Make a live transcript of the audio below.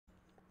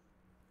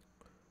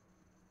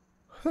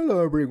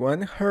Hello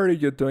everyone, how are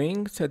you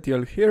doing?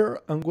 Satiel here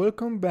and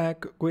welcome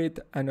back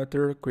with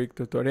another quick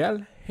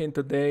tutorial. In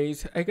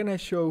today's I'm gonna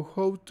show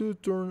how to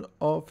turn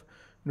off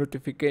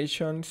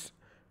notifications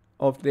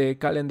of the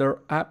calendar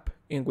app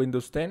in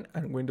Windows 10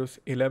 and Windows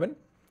 11.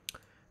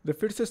 The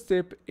first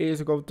step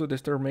is go to the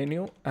start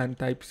menu and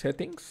type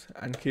settings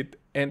and hit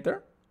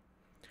enter.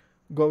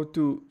 Go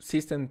to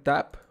system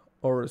tab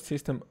or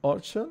system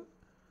option,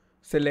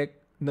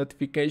 select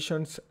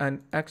notifications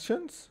and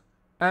actions,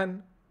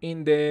 and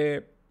in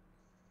the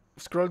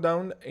scroll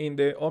down in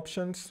the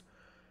options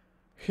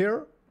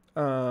here,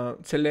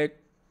 select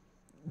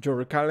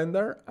your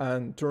calendar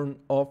and turn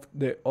off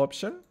the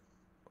option,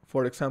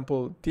 for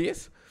example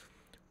this,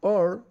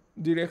 or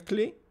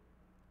directly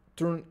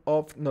turn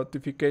off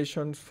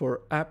notifications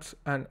for apps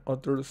and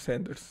other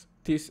senders.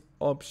 This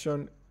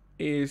option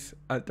is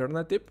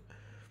alternative.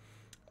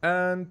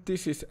 And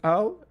this is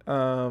all.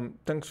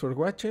 Thanks for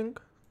watching.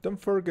 Don't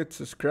forget to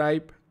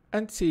subscribe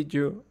and see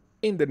you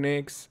in the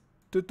next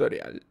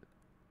tutorial.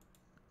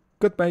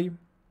 Goodbye.